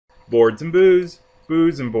Boards and booze,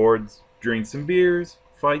 booze and boards, drink some beers,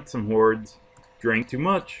 fight some hordes. Drank too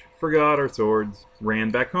much, forgot our swords, ran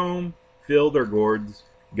back home, filled our gourds,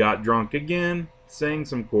 got drunk again, sang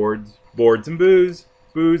some chords. Boards and booze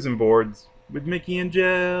and boards, with Mickey and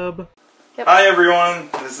Jeb. Yep. Hi everyone,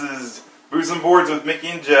 this is Booze and Boards with Mickey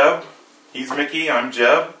and Jeb. He's Mickey, I'm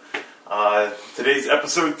Jeb. Today's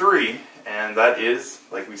episode 3, and that is,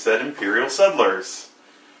 like we said, Imperial Settlers.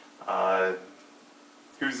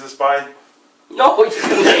 Who's this by? No, you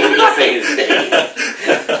didn't make me say his name.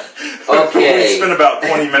 Okay. We spent about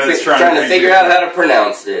 20 minutes trying to figure out how to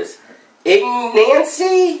pronounce this.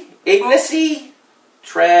 Ignacy?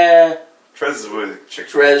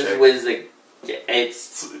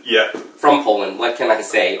 It's yeah. From Poland. What can I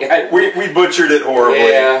say? We butchered it horribly.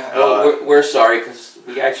 Yeah, well, we're sorry because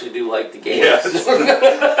we actually do like the game. Yes.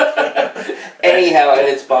 Anyhow, and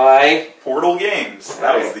it's by Portal Games.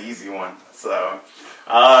 That was the easy one. So,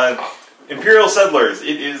 Imperial Settlers.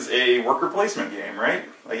 It is a worker placement game, right?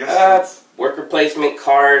 I guess. Worker placement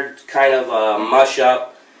card, kind of a mush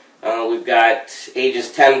up. We've got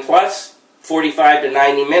ages 10 plus, 45 to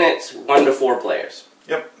 90 minutes, 1 to 4 players.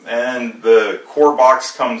 Yep, and the core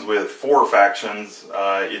box comes with 4 factions.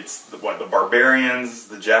 It's the Barbarians,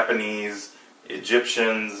 the Japanese,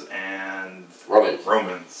 Egyptians, and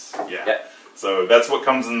Romans. Yeah. Yep. So that's what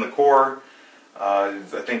comes in the core. I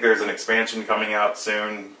think there's an expansion coming out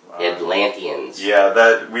soon. Atlanteans.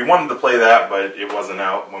 Yeah, we wanted to play that, but it wasn't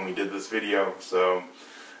out when we did this video. So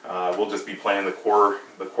we'll just be playing the core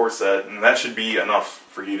set, and that should be enough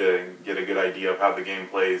for you to get a good idea of how the game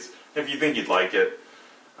plays. If you think you'd like it.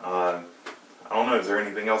 I don't know, is there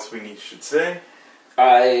anything else we should say?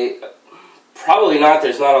 Probably not.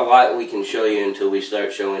 There's not a lot we can show you until we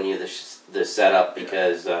start showing you the setup,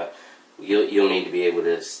 because you'll need to be able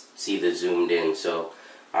to see the zoomed in. So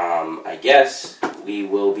I guess we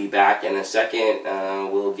will be back in a second.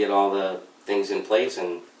 We'll get all the things in place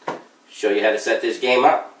and show you how to set this game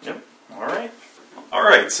up. Yep.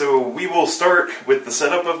 Alright, so we will start with the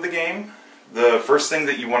setup of the game. The first thing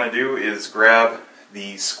that you want to do is grab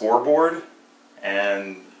the scoreboard,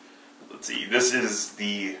 and let's see, this is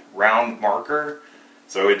the round marker,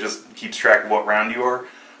 so it just keeps track of what round you are.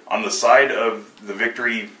 On the side of the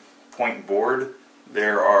victory point board,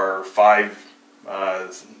 there are 5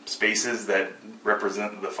 spaces that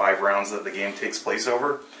represent the 5 rounds that the game takes place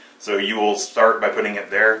over. So you will start by putting it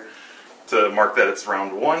there to mark that it's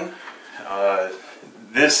round 1.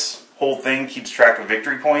 This whole thing keeps track of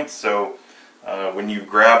victory points, so when you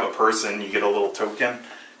grab a person, you get a little token,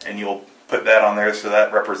 and you'll put that on there, so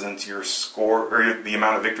that represents your score, or the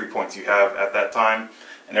amount of victory points you have at that time.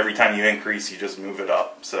 And every time you increase, you just move it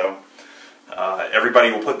up. So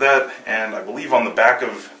everybody will put that, and I believe on the back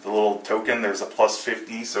of the little token there's a plus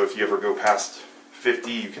 50, so if you ever go past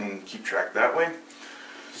 50, you can keep track that way.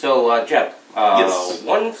 So, Jeb, yes.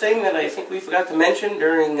 One thing that I think we forgot to mention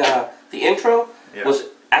during the intro was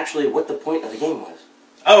actually what the point of the game was.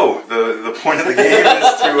 Oh, the point of the game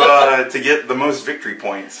is to get the most victory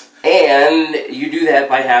points. And you do that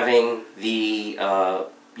by having the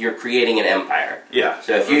you're creating an empire. Yeah.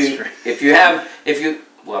 So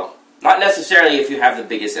well, not necessarily if you have the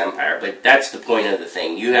biggest empire, but that's the point of the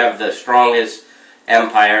thing. You have the strongest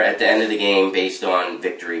empire at the end of the game based on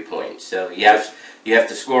victory points. So you have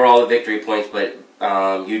to score all the victory points, but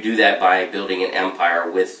you do that by building an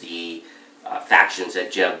empire with the factions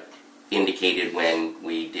that Jeb indicated when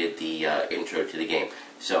we did the intro to the game.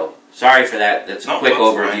 So, sorry for that. That's a quick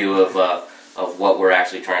overview of what we're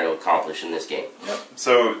actually trying to accomplish in this game. Yep.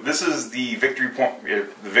 So this is the victory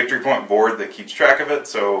point board that keeps track of it.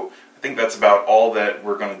 So I think that's about all that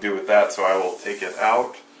we're going to do with that. So I will take it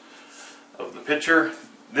out of the picture.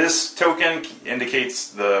 This token indicates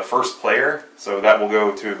the first player, so that will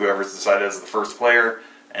go to whoever's decided as the first player.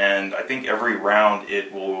 And I think every round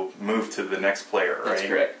it will move to the next player, right? That's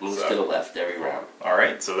correct. Moves to the left every round.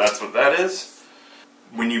 Alright, so that's what that is.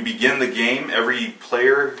 When you begin the game, every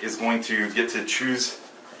player is going to get to choose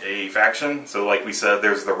a faction. So like we said,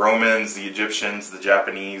 there's the Romans, the Egyptians, the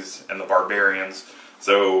Japanese, and the Barbarians.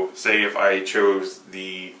 So say if I chose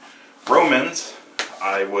the Romans,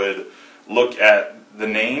 I would look at the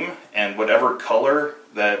name, and whatever color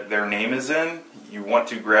that their name is in, you want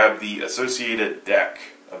to grab the associated deck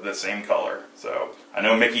of the same color. So I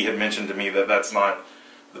know Mickey had mentioned to me that that's not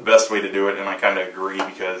the best way to do it, and I kind of agree,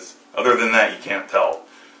 because other than that you can't tell.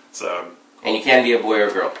 So, and you can be a boy or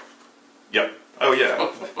girl. Yep. Oh yeah.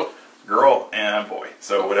 Girl and boy.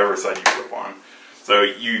 So whatever side you flip on. So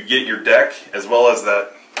you get your deck as well as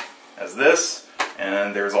this,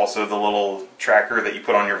 and there's also the little tracker that you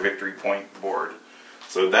put on your victory point board.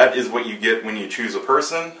 So that is what you get when you choose a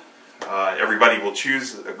person. Everybody will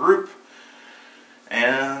choose a group,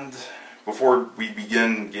 and before we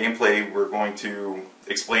begin gameplay, we're going to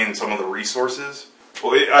explain some of the resources.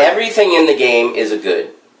 Well, everything in the game is a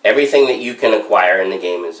good. Everything that you can acquire in the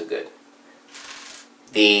game is a good.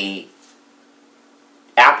 The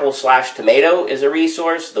apple/tomato is a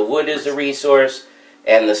resource, the wood is a resource,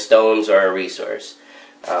 and the stones are a resource.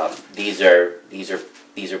 These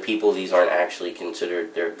are people. These aren't actually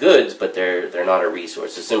considered, they're goods, but they're not a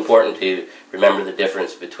resource. It's important to remember the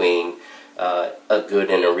difference between a good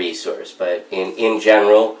and a resource. But in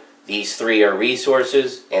general, these three are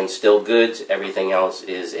resources and still goods. Everything else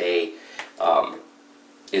is a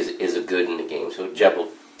good in the game. So Jeb will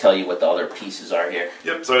tell you what the other pieces are here.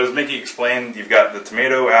 Yep, so as Mickey explained, you've got the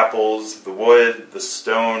tomato, apples, the wood, the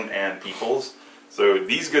stone, and peoples. So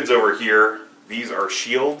these goods over here, these are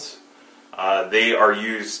shields. They are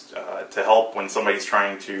used to help when somebody's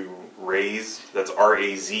trying to raze, that's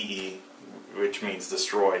R-A-Z-E, which means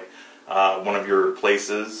destroy, one of your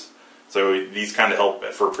places. So these kind of help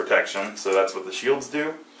for protection, so that's what the shields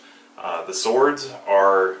do. The swords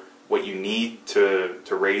are what you need to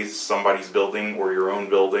raise somebody's building or your own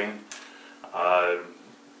building.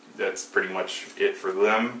 That's pretty much it for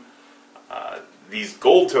them. These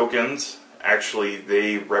gold tokens, actually,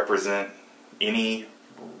 they represent any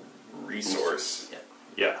resource.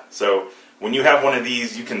 Yeah, so when you have one of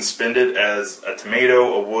these, you can spend it as a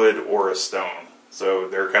tomato, a wood, or a stone. So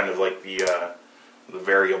they're kind of like the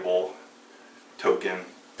variable token.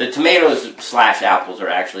 The tomatoes/apples are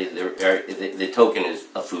actually, the token is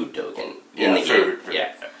a food token in the game.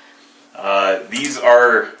 Yeah. These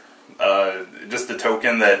are just a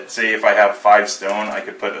token that, say if I have 5 stone, I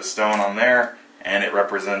could put a stone on there, and it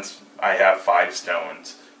represents I have 5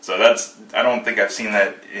 stones. So that's, I don't think I've seen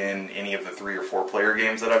that in any of the 3 or 4 player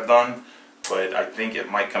games that I've done, but I think it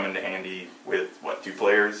might come into handy with, what, 2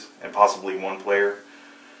 players and possibly 1 player.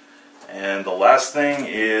 And the last thing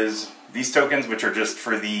is these tokens, which are just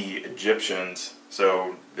for the Egyptians.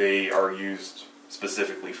 So they are used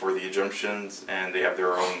specifically for the Egyptians, and they have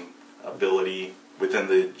their own ability within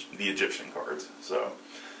the Egyptian cards. So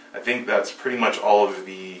I think that's pretty much all of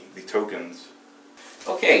the tokens.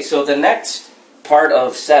 Okay, so the next part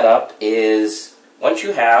of setup is, once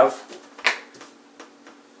you have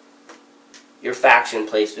your faction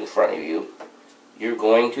placed in front of you, you're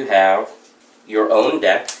going to have your own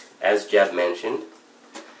deck, as Jeb mentioned.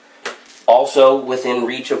 Also, within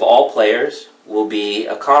reach of all players will be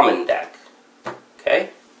a common deck. Okay?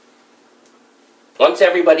 Once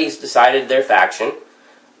everybody's decided their faction,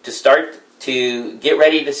 to start to get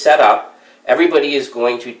ready to set up, everybody is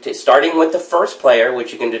going to, starting with the first player,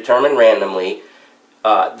 which you can determine randomly,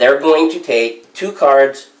 they're going to take 2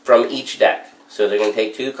 cards from each deck. So they're going to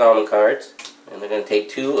take 2 common cards, and they're going to take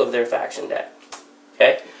 2 of their faction deck.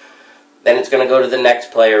 Okay? Then it's going to go to the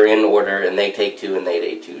next player in order, and they take 2 and they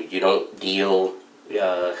take 2. You don't deal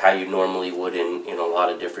how you normally would in a lot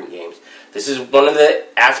of different games. This is one of the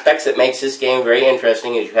aspects that makes this game very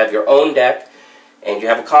interesting, is you have your own deck and you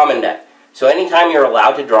have a common deck. So anytime you're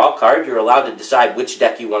allowed to draw a card, you're allowed to decide which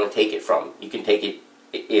deck you want to take it from. You can take it,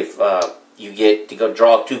 if you get to go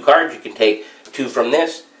draw 2 cards, you can take 2 from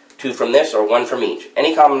this, or 1 from each.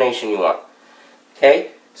 Any combination you want.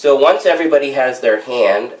 Okay? So once everybody has their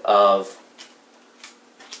hand of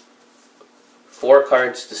 4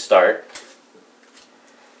 cards to start,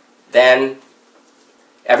 then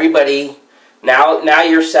everybody, now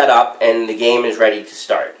you're set up and the game is ready to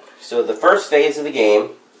start. So the first phase of the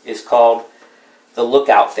game is called the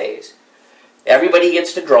lookout phase. Everybody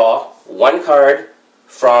gets to draw 1 card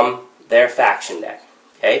from their faction deck.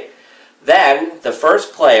 Okay? Then the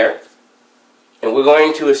first player, and we're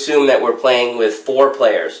going to assume that we're playing with 4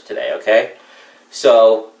 players today, okay?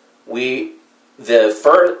 So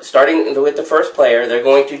starting with the first player, they're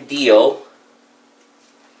going to deal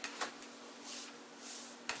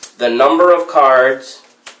the number of cards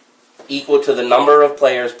equal to the number of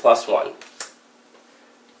players plus 1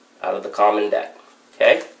 out of the common deck,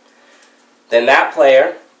 okay? Then that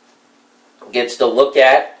player gets to look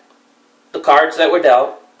at the cards that were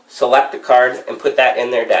dealt, select a card, and put that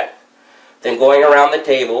in their deck. Then going around the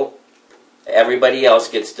table, everybody else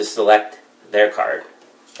gets to select their card.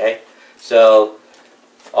 Okay? So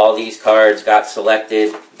all these cards got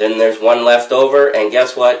selected. Then there's 1 left over, and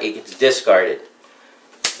guess what? It gets discarded.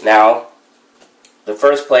 Now, the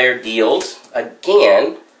first player deals,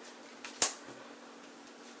 again,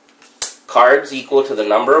 cards equal to the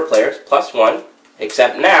number of players plus 1,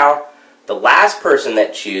 except now, the last person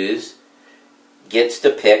that chooses gets to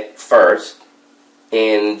pick first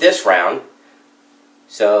in this round.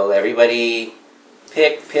 So everybody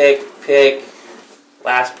pick,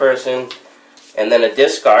 last person, and then a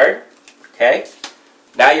discard. Okay?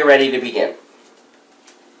 Now you're ready to begin.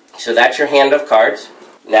 So that's your hand of cards.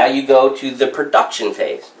 Now you go to the production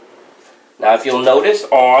phase. Now if you'll notice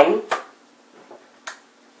on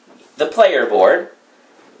the player board,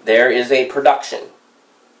 there is a production.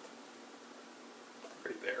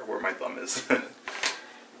 Right there, where my thumb is.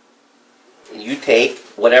 You take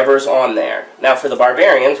whatever's on there. Now for the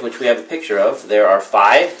barbarians, which we have a picture of, there are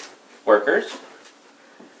 5 workers.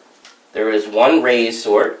 There is 1 raised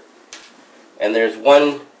sword. And there's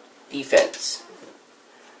 1 defense.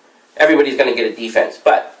 Everybody's going to get a defense.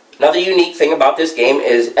 But another unique thing about this game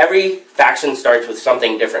is every faction starts with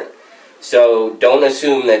something different. So don't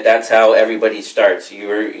assume that that's how everybody starts.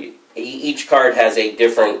 Each card has a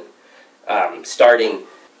different starting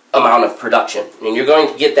amount of production. And you're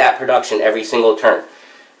going to get that production every single turn.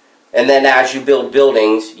 And then as you build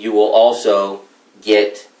buildings, you will also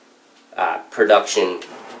get production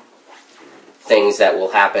things that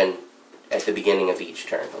will happen at the beginning of each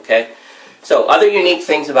turn. Okay? So other unique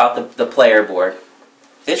things about the player board.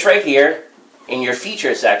 This right here, in your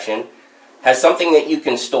feature section, has something that you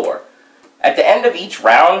can store. At the end of each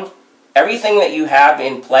round, everything that you have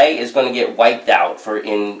in play is going to get wiped out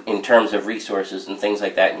in terms of resources and things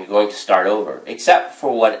like that, and you're going to start over, except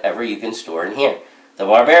for whatever you can store in here. The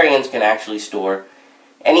barbarians can actually store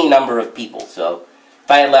any number of people, so if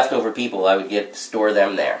I had leftover people, I would store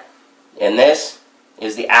them there. And this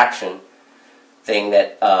is the action thing,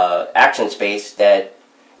 that action space that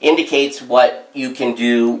indicates what you can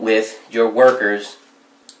do with your workers.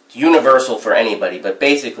 It's universal for anybody, but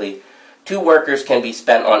basically 2 workers can be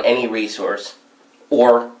spent on any resource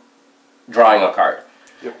or drawing a card.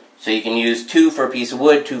 Yep. So you can use 2 for a piece of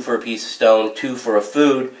wood, 2 for a piece of stone, 2 for a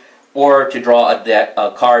food, or to draw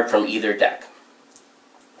a card from either deck.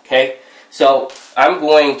 Okay? So I'm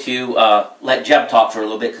going to let Jeb talk for a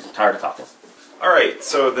little bit because I'm tired of talking. Alright,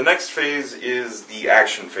 so the next phase is the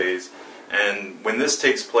action phase. And when this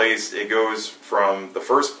takes place, it goes from the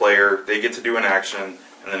first player, they get to do an action,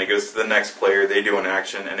 and then it goes to the next player, they do an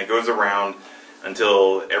action, and it goes around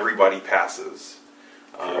until everybody passes.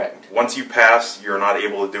 Correct. Once you pass, you're not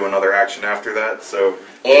able to do another action after that. So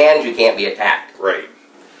and you can't be attacked. Right.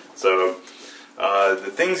 So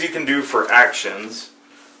the things you can do for actions,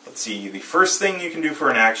 let's see, the first thing you can do for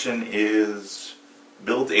an action is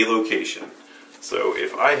build a location. So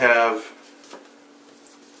if I have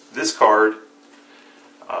this card,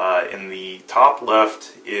 in the top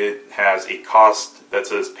left, it has a cost that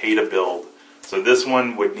says pay to build. So this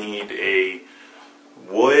one would need a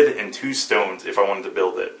wood and 2 stones if I wanted to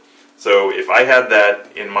build it. So if I had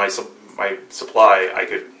that in my supply, I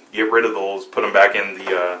could get rid of those, put them back in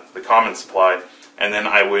the common supply, and then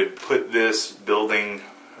I would put this building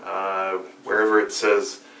wherever it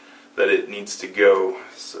says that it needs to go.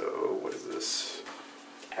 So what is this?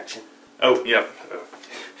 Action. Oh, yeah.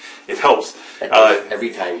 It helps.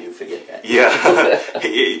 Every time you forget that. Yeah.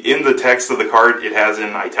 In the text of the card, it has in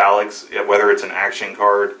italics whether it's an action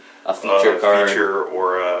card, a feature card, feature,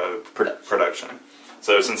 or a production.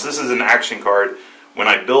 So since this is an action card, when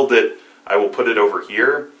I build it, I will put it over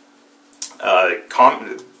here.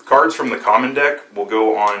 Cards from the common deck will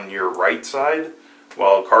go on your right side,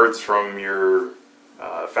 while cards from your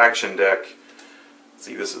faction deck,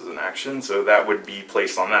 see, this is an action, so that would be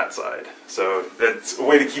placed on that side. So that's a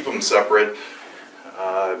way to keep them separate.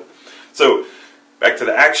 So back to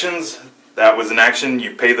the actions. That was an action.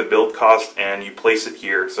 You pay the build cost and you place it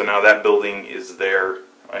here. So now that building is there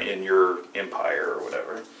in your empire or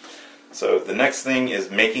whatever. So the next thing is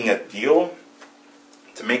making a deal.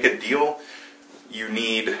 To make a deal, you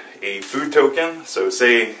need a food token. So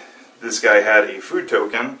say this guy had a food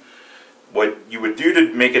token. What you would do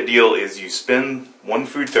to make a deal is you spend 1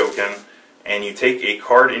 food token and you take a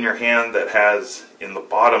card in your hand that has in the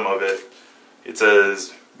bottom of it, it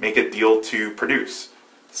says make a deal to produce.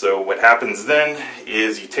 So what happens then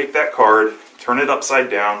is you take that card, turn it upside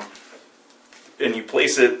down, and you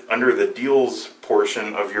place it under the deals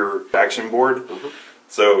portion of your action board. Mm-hmm.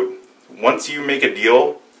 So once you make a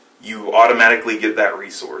deal, you automatically get that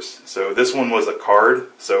resource. So this one was a card,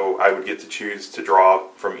 so I would get to choose to draw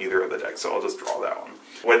from either of the decks, so I'll just draw that one.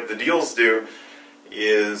 What the deals do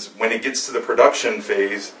is when it gets to the production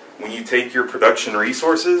phase, when you take your production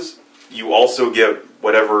resources, you also get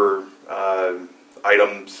whatever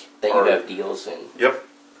items that you have deals in. Yep.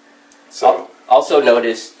 So also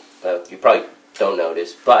notice, you probably don't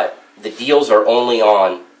notice, but the deals are only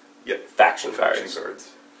on faction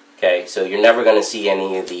cards. Okay, so you're never going to see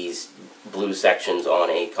any of these blue sections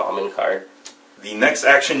on a common card. The next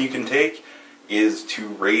action you can take is to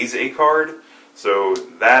raise a card. So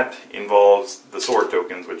that involves the sword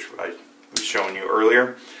tokens, which I was showing you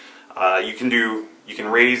earlier. You can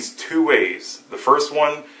raise two ways. The first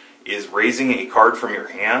one is raising a card from your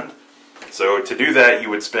hand. So to do that, you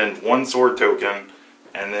would spend one sword token,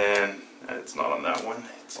 and then it's not on that one,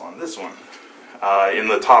 it's on this one. In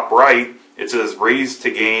the top right, it says raise to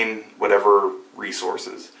gain whatever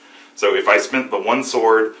resources. So if I spent the one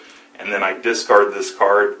sword and then I discard this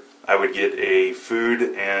card, I would get a food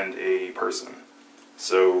and a person.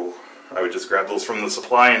 So I would just grab those from the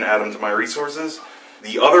supply and add them to my resources.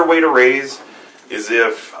 The other way to raise is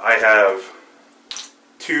if I have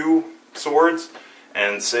two swords,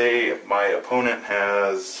 and say my opponent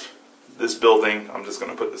has this building. I'm just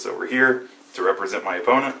going to put this over here to represent my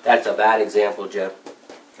opponent. That's a bad example, Jeb.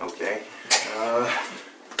 Okay.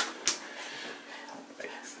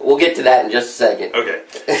 We'll get to that in just a second. Okay.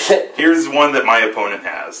 Here's one that my opponent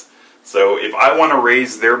has. So if I want to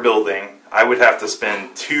raise their building, I would have to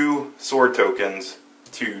spend two sword tokens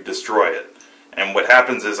to destroy it. And what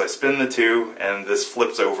happens is I spin the two, and this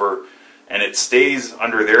flips over, and it stays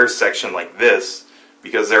under their section like this,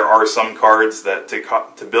 because there are some cards that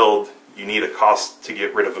to build, you need a cost to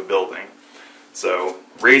get rid of a building. So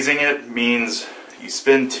raising it means you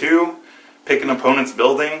spend two, pick an opponent's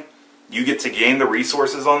building, you get to gain the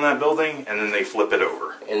resources on that building, and then they flip it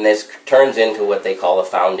over. And this turns into what they call a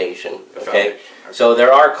foundation. Okay? So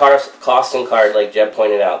there are costs in card, like Jeb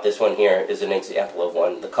pointed out. This one here is an example of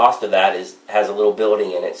one. The cost of that has a little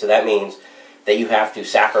building in it. So that means that you have to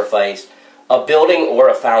sacrifice a building or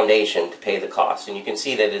a foundation to pay the cost. And you can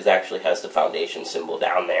see that it actually has the foundation symbol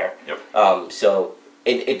down there. Yep. So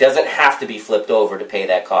it doesn't have to be flipped over to pay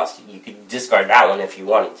that cost. You could discard that one if you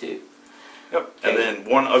wanted to. Yep. And then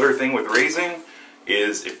one other thing with raising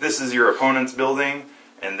is if this is your opponent's building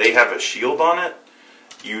and they have a shield on it,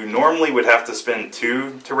 you normally would have to spend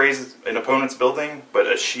two to raise an opponent's building, but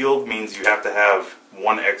a shield means you have to have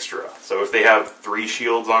one extra. So if they have 3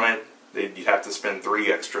 shields on it, you'd have to spend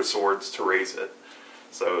 3 extra swords to raise it.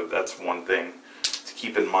 So that's one thing to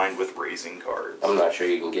keep in mind with raising cards. I'm not sure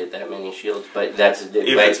you can get that many shields, but that's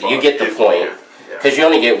you get the point. Because you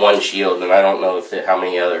only get one shield, and I don't know how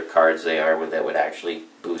many other cards they are that would actually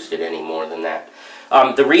boost it any more than that.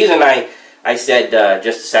 The reason I said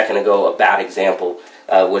just a second ago a bad example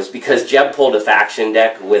was because Jeb pulled a faction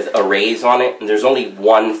deck with a raise on it, and there's only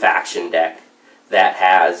one faction deck that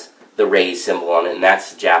has the raise symbol on it, and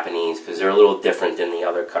that's the Japanese, because they're a little different than the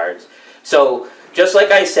other cards. So, just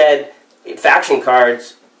like I said, faction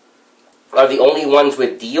cards are the only ones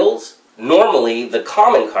with deals. Normally, the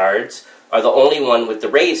common cards are the only one with the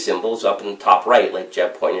raise symbols up in the top right, like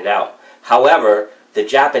Jeb pointed out. However, the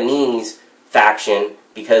Japanese faction,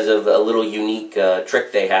 because of a little unique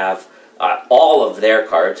trick they have, all of their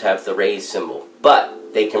cards have the raise symbol,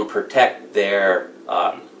 but they can protect their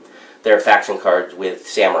faction cards with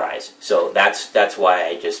samurais. So that's why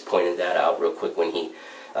I just pointed that out real quick when he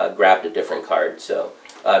grabbed a different card. So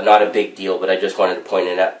not a big deal, but I just wanted to point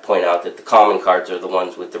out that the common cards are the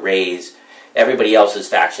ones with the raise. Everybody else's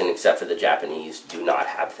faction, except for the Japanese, do not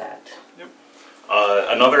have that. Yep.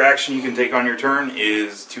 Another action you can take on your turn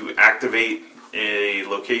is to activate a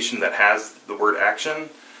location that has the word action.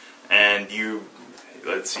 And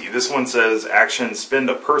let's see, this one says action, spend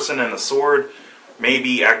a person and a sword, may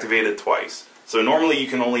be activated twice. So normally you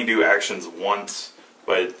can only do actions once,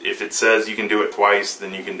 but if it says you can do it twice,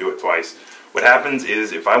 then you can do it twice. What happens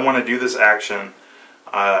is if I want to do this action,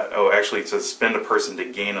 actually it says spend a person to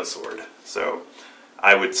gain a sword. So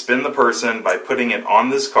I would spend the person by putting it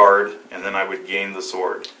on this card, and then I would gain the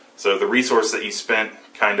sword. So the resource that you spent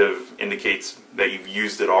kind of indicates that you've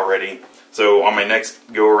used it already. So on my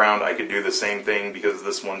next go around, I could do the same thing because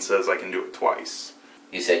this one says I can do it twice.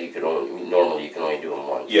 You said normally you can only do them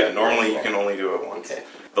once. Yeah, normally you can only do it once. Okay.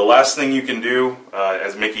 The last thing you can do,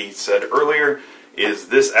 as Mickey said earlier, is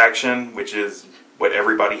this action, which is what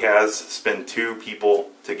everybody has, spend 2 people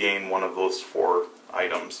to gain one of those 4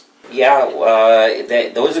 items. Yeah,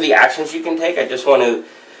 those are the actions you can take. I just want to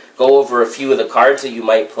go over a few of the cards that you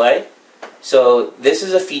might play. So this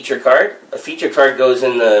is a feature card. A feature card goes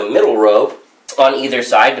in the middle row on either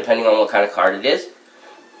side, depending on what kind of card it is.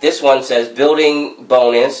 This one says building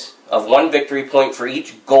bonus of 1 victory point for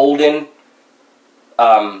each golden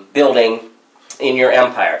building in your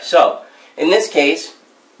empire. So in this case,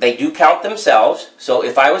 they do count themselves. So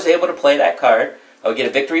if I was able to play that card, I would get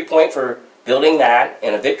a victory point for building that,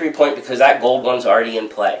 and a victory point because that gold one's already in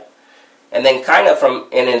play. And then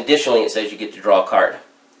and additionally it says you get to draw a card.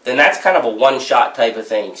 Then that's kind of a one-shot type of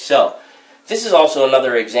thing. So this is also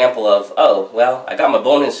another example of, oh, well, I got my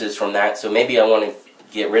bonuses from that, so maybe I want to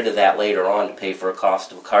get rid of that later on to pay for a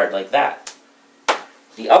cost of a card like that.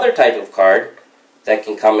 The other type of card that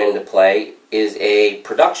can come into play is a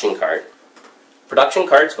production card. Production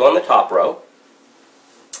cards go on the top row.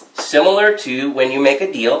 Similar to when you make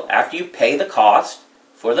a deal, after you pay the cost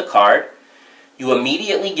for the card, you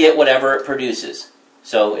immediately get whatever it produces.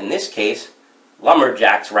 So in this case,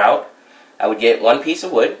 Lumberjack's route, I would get 1 piece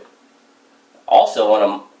of wood. Also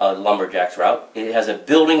on a Lumberjack's route, it has a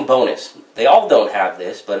building bonus. They all don't have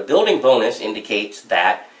this, but a building bonus indicates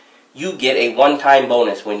that you get a one-time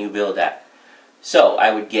bonus when you build that. So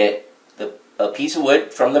I would get a piece of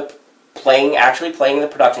wood from the actually playing the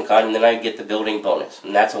production card, and then I'd get the building bonus,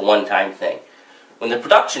 and that's a one-time thing. When the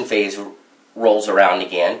production phase rolls around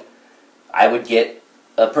again, I would get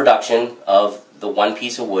a production of the 1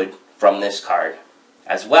 piece of wood from this card,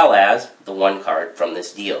 as well as the 1 card from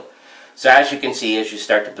this deal. So as you can see, as you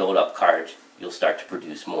start to build up cards, you'll start to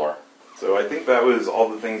produce more. So I think that was all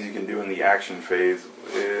the things you can do in the action phase,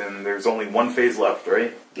 and there's only 1 phase left,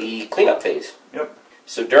 right? The cleanup phase. Yep.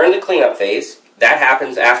 So during the cleanup phase, that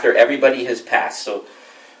happens after everybody has passed. So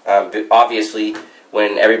obviously,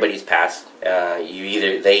 when everybody's passed, they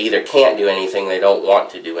either can't do anything, they don't want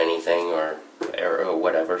to do anything, or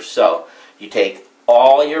whatever. So you take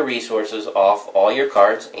all your resources off all your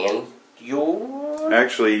cards, and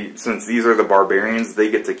Actually, since these are the barbarians, they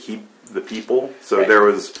get to keep the people. So right. There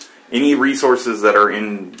was any resources that are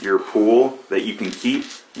in your pool that you can keep,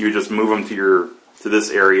 you just move them to this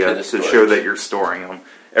area to show that you're storing them.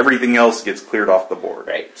 Everything else gets cleared off the board.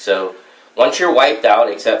 Right. So once you're wiped out,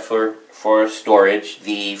 except for storage,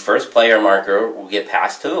 the first player marker will get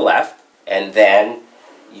passed to the left, and then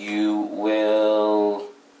you will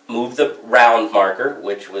move the round marker,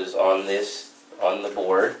 which was on the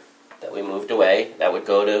board that we moved away. That would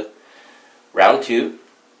go to round 2.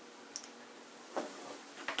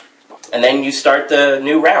 And then you start the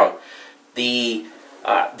new round. The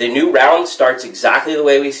new round starts exactly the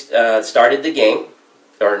way we started the game,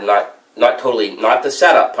 or not totally, not the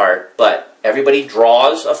setup part, but everybody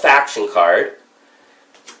draws a faction card,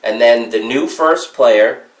 and then the new first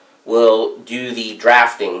player will do the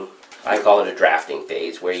drafting. I call it a drafting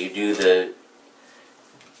phase, where you do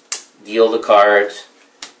deal the cards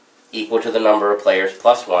equal to the number of players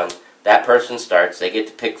plus 1. That person starts. They get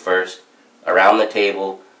to pick first around the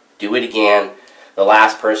table. Do it again. The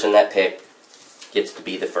last person that picked gets to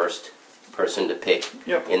be the first person to pick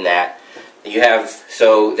in that. Then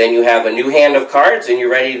you have a new hand of cards, and you're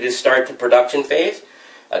ready to start the production phase.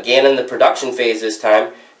 Again, in the production phase this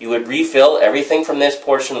time, you would refill everything from this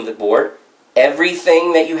portion of the board,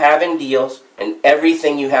 everything that you have in deals, and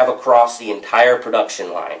everything you have across the entire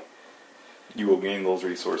production line. You will gain those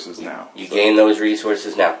resources now. You gain those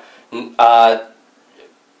resources now.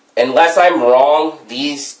 Unless I'm wrong,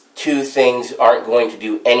 these 2 things aren't going to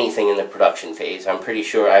do anything in the production phase. I'm pretty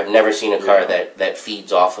sure I've never seen a card that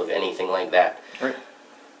feeds off of anything like that. Right.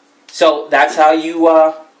 So that's how you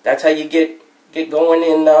get going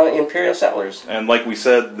in Imperial Settlers. And like we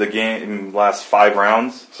said, the game lasts 5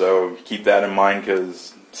 rounds, so keep that in mind,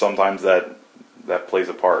 because sometimes that plays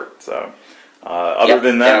a part. So other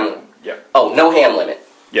than that, Oh, no hand limit.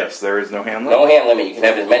 Yes, there is no hand limit. No hand limit. You can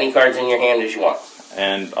have as many cards in your hand as you want.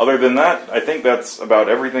 And other than that, I think that's about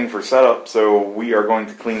everything for setup. So we are going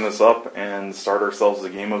to clean this up and start ourselves a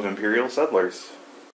game of Imperial Settlers.